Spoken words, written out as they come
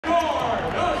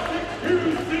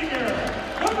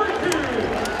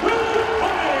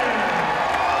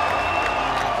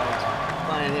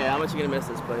gonna miss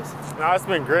this place? No, it's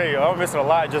been great. I'm missing a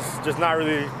lot. Just not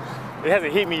really. It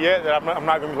hasn't hit me yet that I'm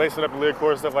not going to be lacing up the lid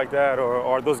core and stuff like that,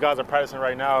 or those guys are practicing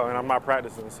right now and I'm not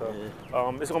practicing. So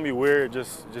it's going to be weird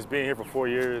just being here for 4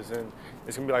 years, and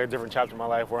it's going to be like a different chapter in my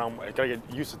life where I'm got to get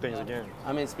used to things again.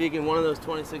 I mean, speaking, one of those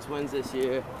 26 wins this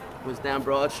year was down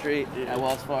Broad Street at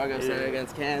Wells Fargo Center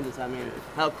against Kansas. I mean,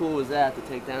 how cool was that to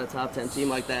take down a top 10 team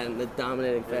like that in the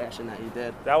dominating fashion that you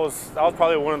did? That was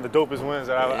probably one of the dopest wins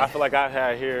that I feel like I've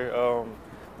had here.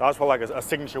 That was probably like a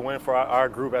signature win for our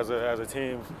group as a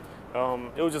team.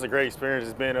 It was just a great experience,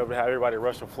 just being able to have everybody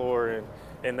rush the floor,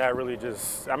 and that really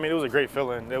just, I mean, it was a great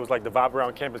feeling. It was like the vibe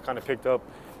around campus kind of picked up,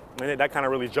 and that kind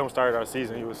of really jump-started our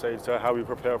season, you would say, to how we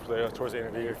prepare for towards the end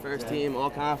of the year. First team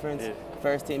all-conference,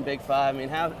 first team Big Five. I mean,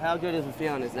 how good is the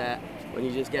feeling is that when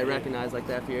you just get recognized like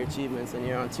that for your achievements and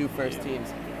you're on 2 first teams?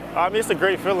 I mean, it's a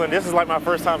great feeling. This is like my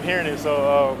first time hearing it,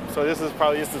 so this is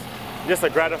probably just a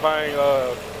gratifying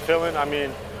feeling. I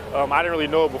mean, I didn't really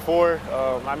know it before.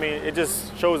 I mean, it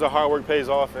just shows that hard work pays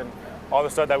off, and all the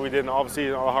stuff that we did in the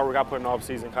offseason, all the hard work I put in the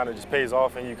offseason kind of just pays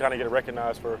off, and you kind of get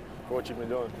recognized for what you've been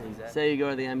doing. Say you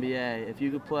go to the NBA, if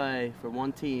you could play for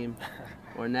one team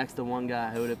or next to one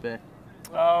guy, who would it be?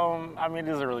 I mean,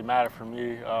 it doesn't really matter for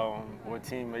me what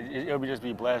team. It'll just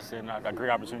be blessed and a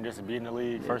great opportunity just to be in the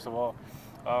league, first of all.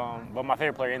 But my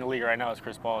favorite player in the league right now is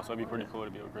Chris Paul, so it'd be pretty cool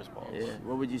to be with Chris Paul. Yeah.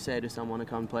 What would you say to someone to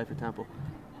come play for Temple?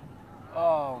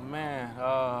 Oh man,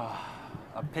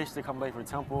 a pitch to come play for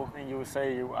Temple, and you would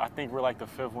say I think we're like the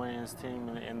 5th winningest team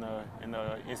in the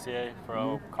NCAA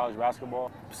for college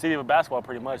basketball. City of basketball,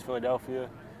 pretty much. Philadelphia,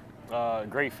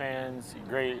 great fans,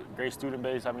 great student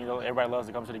base. I mean, everybody loves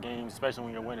to come to the games, especially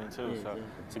when you're winning too. So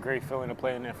it's a great feeling to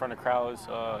play in front of crowds,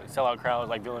 sellout crowds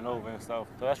like Villanova and stuff.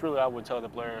 So that's really what I would tell the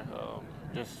player.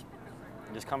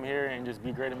 Just come here and just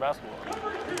be great in basketball.